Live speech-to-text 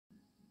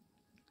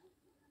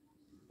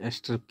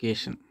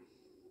esterification.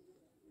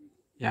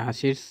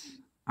 Acids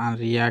and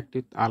react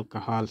with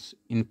alcohols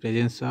in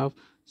presence of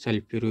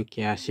sulfuric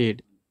acid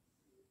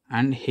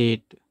and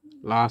heat.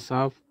 Loss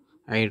of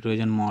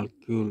hydrogen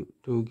molecule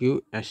to give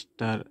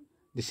ester.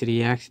 This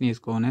reaction is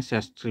known as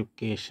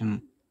esterification.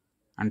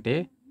 అంటే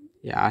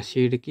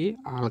యాసిడ్కి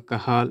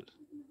alcohol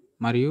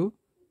మరియు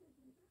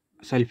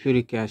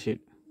sulphuric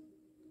acid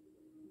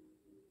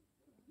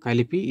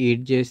కలిపి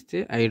heat చేస్తే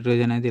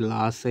hydrogen అనేది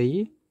loss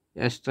అయ్యి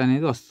ester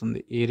అనేది వస్తుంది.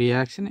 ఈ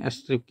reaction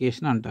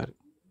esterification అంటారు.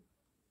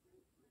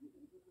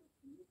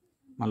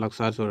 మళ్ళీ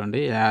ఒకసారి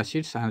చూడండి.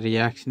 Acids and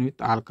reaction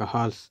with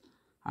alcohols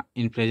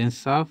in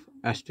presence of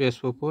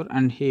H2SO4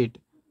 and heat.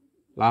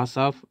 Loss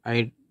of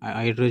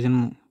hydrogen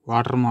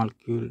water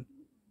molecule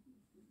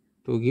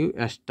to give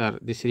ester.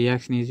 This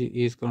reaction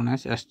is called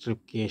as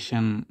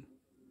esterification.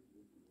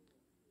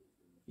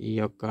 ఈ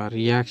యొక్క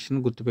రియాక్షన్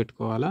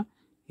గుర్తుపెట్టుకోవాలా.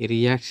 ఈ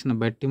రియాక్షన్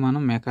బట్టి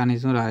మనం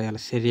మెకానిజం రాయాలి,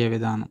 చర్య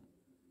విధానం.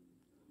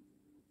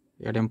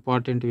 ఇక్కడ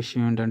ఇంపార్టెంట్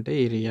విషయం ఏంటంటే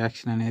ఈ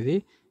రియాక్షన్ అనేది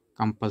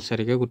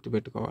కంపల్సరీగా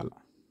గుర్తుపెట్టుకోవాలి.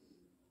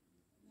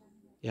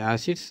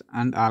 Acids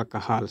and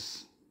alcohols.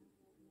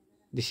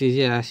 This is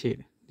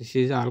acid, this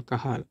is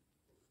alcohol,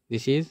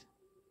 this is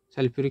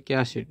sulphuric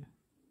acid.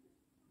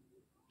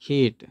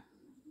 Heat,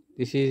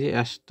 this is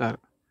ester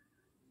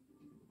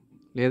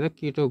లేదా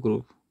కీటో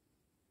గ్రూప్.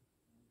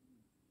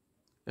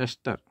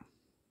 ఎస్టర్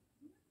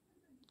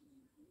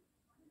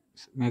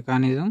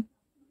మెకానిజం,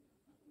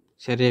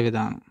 చర్య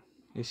విధానం.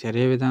 ఈ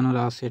చర్య విధానం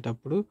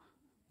రాసేటప్పుడు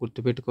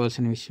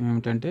గుర్తుపెట్టుకోవాల్సిన విషయం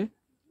ఏమిటంటే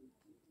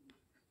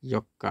ఈ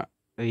యొక్క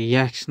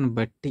రియాక్షన్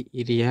బట్టి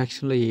ఈ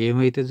రియాక్షన్లో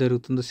ఏమైతే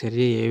జరుగుతుందో,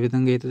 చర్య ఏ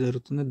విధంగా అయితే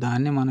జరుగుతుందో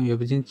దాన్ని మనం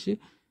విభజించి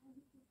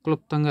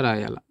క్లుప్తంగా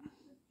రాయాలి,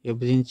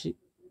 విభజించి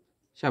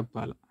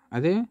చెప్పాలి.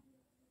 అదే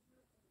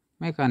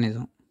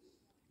మెకానిజం.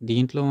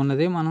 దీంట్లో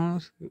ఉన్నదే మనం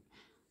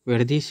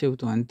విడదీసి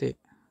చెబుతాం అంతే.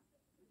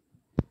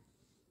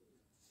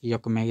 ఈ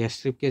యొక్క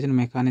ఎస్టరిఫికేషన్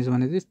మెకానిజం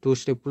అనేది 2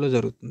 స్టెప్పుల్లో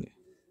జరుగుతుంది.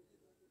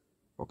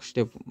 ఒక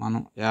స్టెప్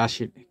మనం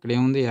యాసిడ్, ఇక్కడ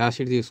ఏముంది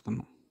యాసిడ్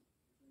తీసుకున్నాం,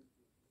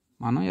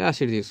 మనం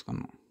యాసిడ్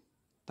తీసుకున్నాం,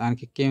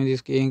 దానికి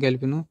ఏం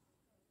కలిపినాం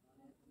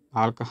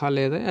ఆల్కహాల్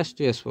లేదా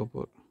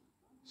H2SO4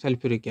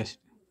 సల్ఫ్యూరిక్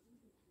యాసిడ్.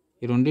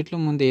 ఈ రెండిట్లో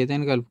ముందు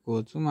ఏదైనా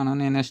కలుపుకోవచ్చు.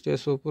 నేను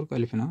H2SO4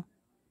 కలిపిన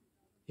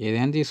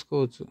ఏదైనా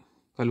తీసుకోవచ్చు,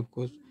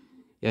 కలుపుకోవచ్చు.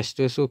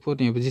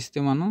 H2SO4ని విభజిస్తే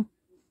మనం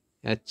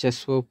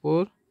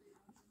HSO4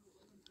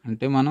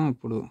 అంటే మనం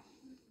ఇప్పుడు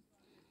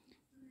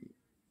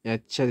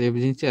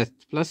విభజించి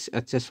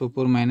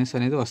H+HSO4-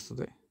 అనేది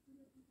వస్తుంది.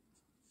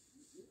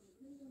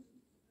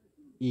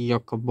 ఈ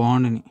యొక్క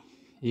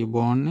ఈ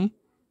బాండ్ని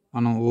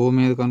మనం O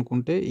మీద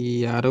కనుక్కుంటే ఈ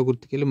యారో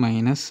గుర్తుకెళ్ళి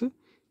మైనస్,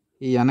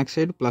 ఈ వెనక్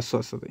సైడ్ ప్లస్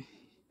వస్తుంది.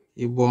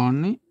 ఈ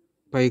బాండ్ని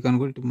పై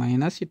కనుక్కుంటే ఇటు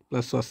మైనస్, ఇటు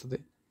ప్లస్ వస్తుంది.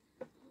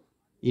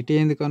 ఇటు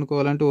ఎందుకు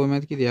అనుకోవాలంటే O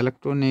మీదకి ఇది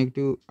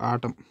ఎలక్ట్రోనెగటివ్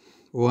ఆటం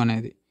O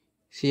అనేది,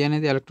 C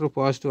అనేది ఎలక్ట్రో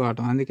పాజిటివ్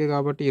ఆటం. అందుకే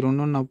కాబట్టి ఈ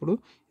రెండు ఉన్నప్పుడు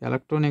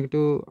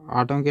ఎలక్ట్రోనెగటివ్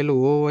ఆటంకి వెళ్ళి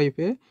O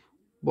వైపే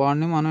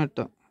బాండ్ని మనం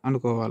ఇట్లా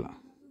అనుకోవాలి.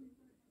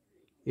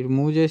 ఇటు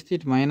మూవ్ చేస్తే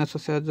ఇటు మైనస్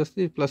ఛార్జ్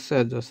వస్తుంది, ఇటు ప్లస్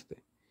ఛార్జ్ వస్తుంది.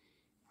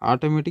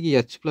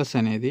 ఆటోమేటిక్గా H+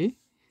 అనేది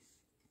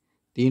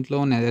దీంట్లో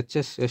ఉన్న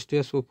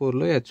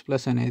H2SO4లో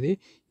H+ అనేది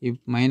ఈ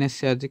మైనస్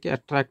ఛార్జ్కి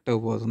అట్రాక్ట్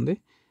అయిపోతుంది.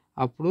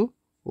 అప్పుడు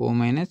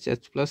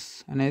O-H+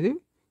 అనేది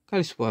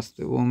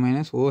కలిసిపోతుంది,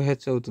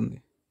 O-OH అవుతుంది.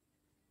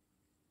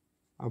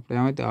 అప్పుడు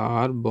ఏమైతే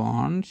R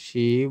bond C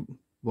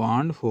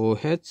bond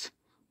OH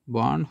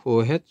bond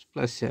OH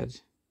plus charge.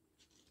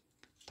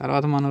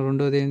 తర్వాత మనం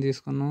రెండోది ఏం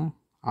తీసుకున్నాం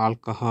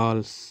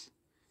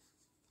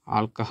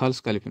ఆల్కహాల్స్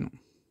కలిపినాం.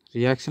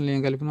 రియాక్షన్లో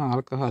ఏం కలిపినాం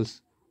ఆల్కహాల్స్.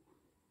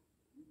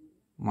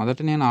 మొదట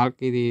నేను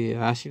ఇది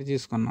యాసిడ్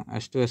తీసుకున్నాను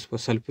H2SO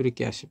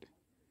సల్ఫ్యూరిక్ యాసిడ్.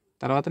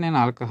 తర్వాత నేను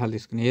ఆల్కహాల్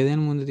తీసుకున్నాను.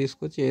 ఏదైనా ముందు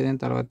తీసుకోవచ్చు, ఏదైనా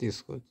తర్వాత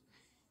తీసుకోవచ్చు.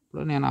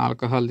 ఇప్పుడు నేను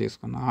ఆల్కహాల్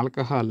తీసుకున్నాను.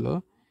 ఆల్కహాల్లో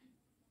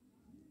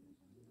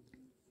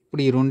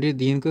ఇప్పుడు ఈ రెండు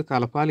దీనికి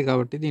కలపాలి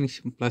కాబట్టి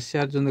దీనికి ప్లస్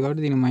ఛార్జ్ ఉంది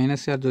కాబట్టి దీనికి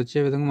మైనస్ ఛార్జ్ వచ్చే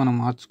విధంగా మనం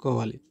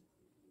మార్చుకోవాలి.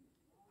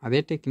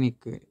 అదే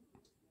టెక్నిక్.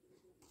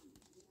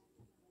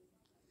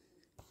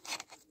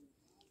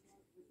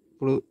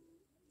 ఇప్పుడు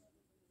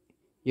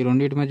ఈ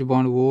రెండింటి మధ్య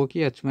బాండ్ ఓకి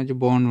H మధ్య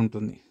బాండ్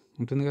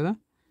ఉంటుంది కదా.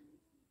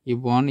 ఈ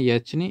బాండ్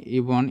Hని ఈ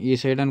బాండ్ ఈ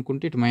సైడ్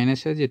అనుకుంటే ఇటు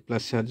మైనస్ ఛార్జ్, ఇటు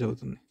ప్లస్ ఛార్జ్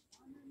అవుతుంది.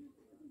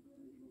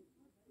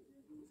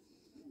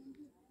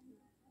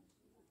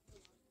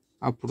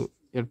 అప్పుడు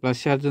ఇక్కడ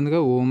ప్లస్ ఛార్జ్ ఉందిగా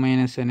O-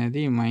 అనేది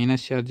ఈ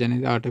మైనస్ ఛార్జ్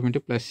అనేది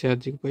ఆటోమేటిక్ ప్లస్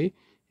ఛార్జ్కి పోయి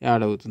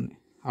యాడ్ అవుతుంది.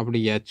 అప్పుడు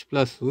H+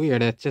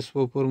 ఇక్కడ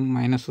HSO4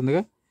 మైనస్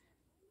ఉందిగా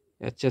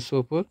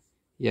HSO4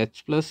 H+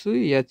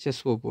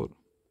 HSO4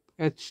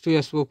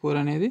 H2SO4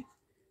 అనేది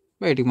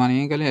బయటికి మనం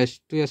ఏం కలిపి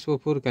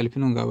H2SO4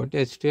 కలిపినాం కాబట్టి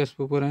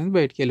H2SO4 అనేది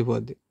బయటికి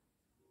వెళ్ళిపోద్ది.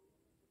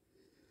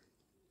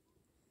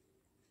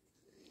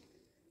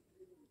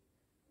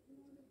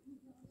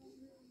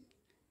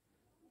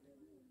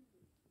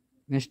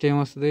 నెక్స్ట్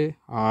ఏమొస్తుంది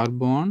R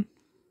bond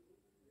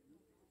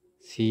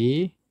C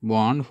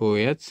bond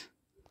OH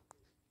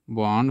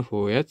bond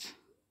OH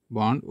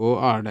bond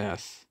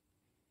OR'.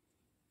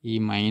 ఈ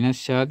మైనస్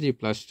ఛార్జ్ ఈ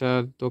ప్లస్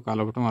ఛార్జ్తో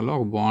కలపడం వల్ల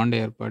ఒక బాండ్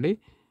ఏర్పడి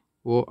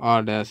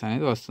OR'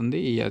 అనేది వస్తుంది.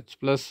 ఈ H+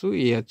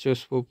 ఈ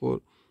HSO4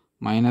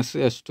 మైనస్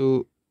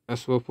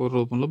SO4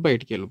 రూపంలో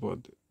బయటికి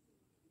వెళ్ళిపోద్ది.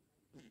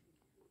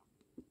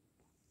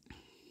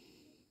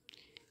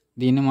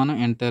 దీన్ని మనం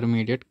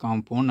ఇంటర్మీడియట్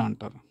కాంపౌండ్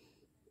అంటారు.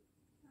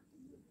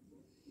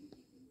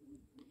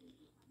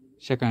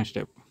 సెకండ్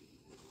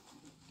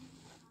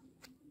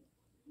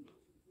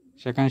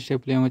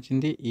స్టెప్లో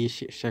ఏమొచ్చింది, ఈ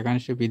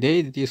సెకండ్ స్టెప్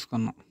ఇది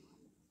తీసుకున్నాం.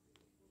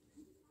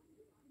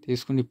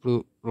 తీసుకుని ఇప్పుడు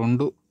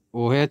రెండు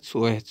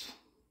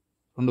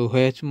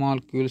OH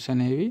మాలిక్యూల్స్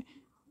అనేవి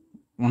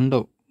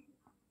ఉండవు.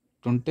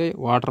 ఉంటే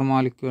వాటర్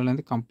మాలిక్యూల్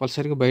అనేది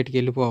కంపల్సరీగా బయటికి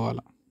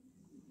వెళ్ళిపోవాలి.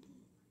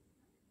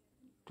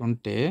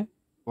 ఉంటే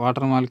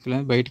వాటర్ మాలిక్యూల్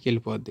అనేది బయటికి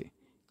వెళ్ళిపోద్ది.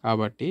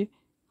 కాబట్టి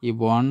ఈ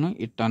బాండ్ను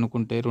ఇట్లా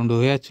అనుకుంటే 2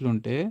 OHలు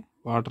ఉంటే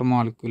వాటర్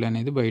మాలిక్యూల్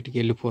అనేది బయటికి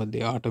వెళ్ళిపోద్ది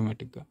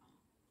ఆటోమేటిక్గా.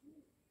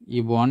 ఈ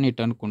బాండ్ని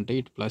ఇటు అనుకుంటే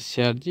ఇటు ప్లస్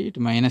ఛార్జ్, ఇటు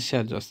మైనస్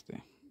ఛార్జ్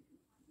వస్తాయి.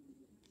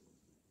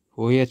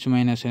 OH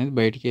మైనస్ అనేది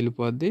బయటికి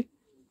వెళ్ళిపోద్ది.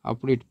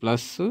 అప్పుడు ఇటు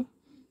ప్లస్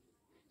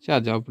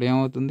ఛార్జ్, అప్పుడు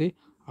ఏమవుతుంది,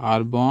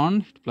 ఆర్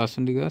బాండ్ ఇటు ప్లస్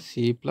ఉంది కదా, C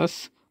plus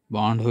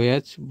bond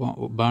OH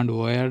bond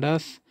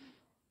OH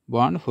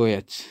bond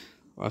OH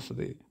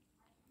వస్తుంది.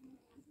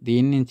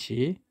 దీని నుంచి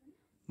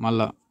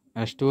మళ్ళా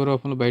H2O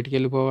రూపంలో బయటికి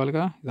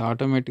వెళ్ళిపోవాలిగా. ఇది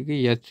ఆటోమేటిక్గా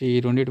ఈ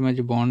రెండింటి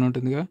మధ్య బాండ్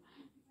ఉంటుందిగా.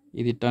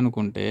 ఇది ఇట్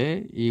అనుకుంటే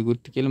ఈ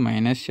గుర్తుకెళ్ళి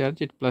మైనస్ ఛార్జ్,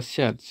 ఇటు ప్లస్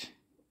ఛార్జ్.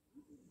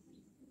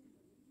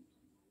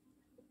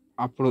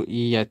 అప్పుడు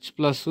ఈ H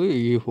ప్లస్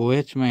ఈ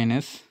OH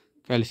మైనస్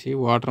కలిసి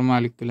వాటర్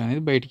మాలిక్యూల్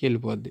అనేది బయటికి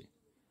వెళ్ళిపోద్ది.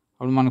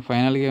 అప్పుడు మనకు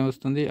ఫైనల్గా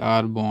ఏమొస్తుంది,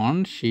 ఆర్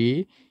బాండ్ షీ,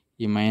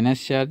 ఈ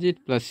మైనస్ ఛార్జ్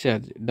ఇటు ప్లస్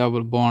ఛార్జ్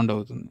డబుల్ బాండ్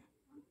అవుతుంది.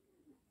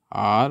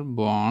 Are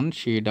bond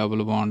she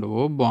double bond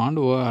O bond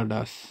OR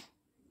dash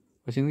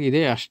వచ్చింది.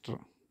 ఇదే ఎస్టర్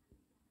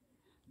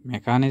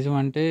మెకానిజం.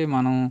 అంటే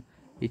మనం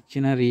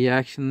ఇచ్చిన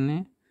రియాక్షన్ని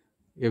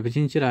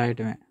విభజించి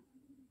రాయటమే.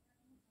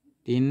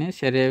 దీన్నే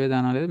చర్య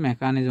విధానం లేదా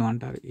మెకానిజం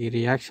అంటారు. ఈ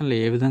రియాక్షన్లో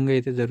ఏ విధంగా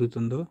అయితే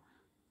జరుగుతుందో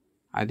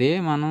అదే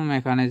మనం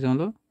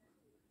మెకానిజంలో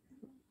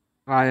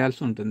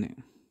రాయాల్సి ఉంటుంది.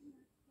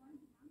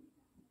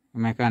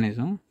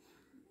 మెకానిజం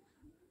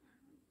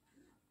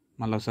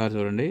మళ్ళీ ఒకసారి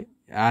చూడండి.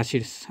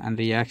 Acids and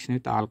reaction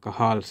with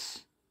alcohols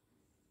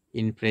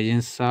in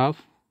presence of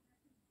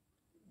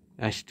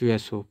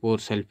H2SO4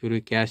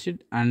 sulfuric acid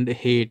and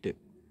heat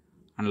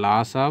and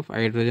loss of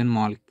hydrogen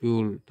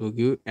molecule to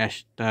give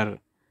ester.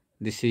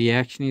 This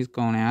reaction is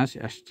known as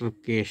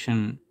esterification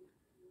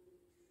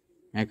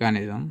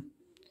mechanism.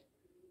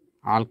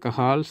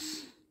 Alcohols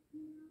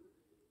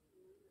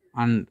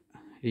and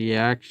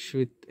reacts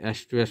with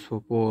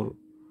H2SO4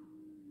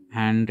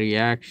 and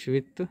reacts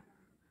with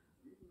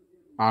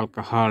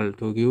alcohol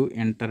to give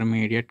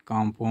intermediate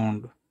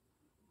compound,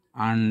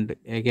 and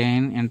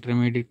again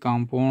intermediate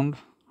compound,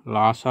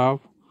 loss of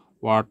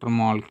water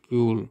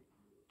molecule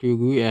to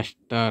give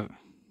ester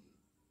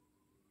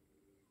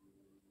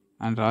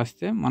అని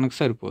రాస్తే మనకు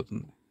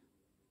సరిపోతుంది.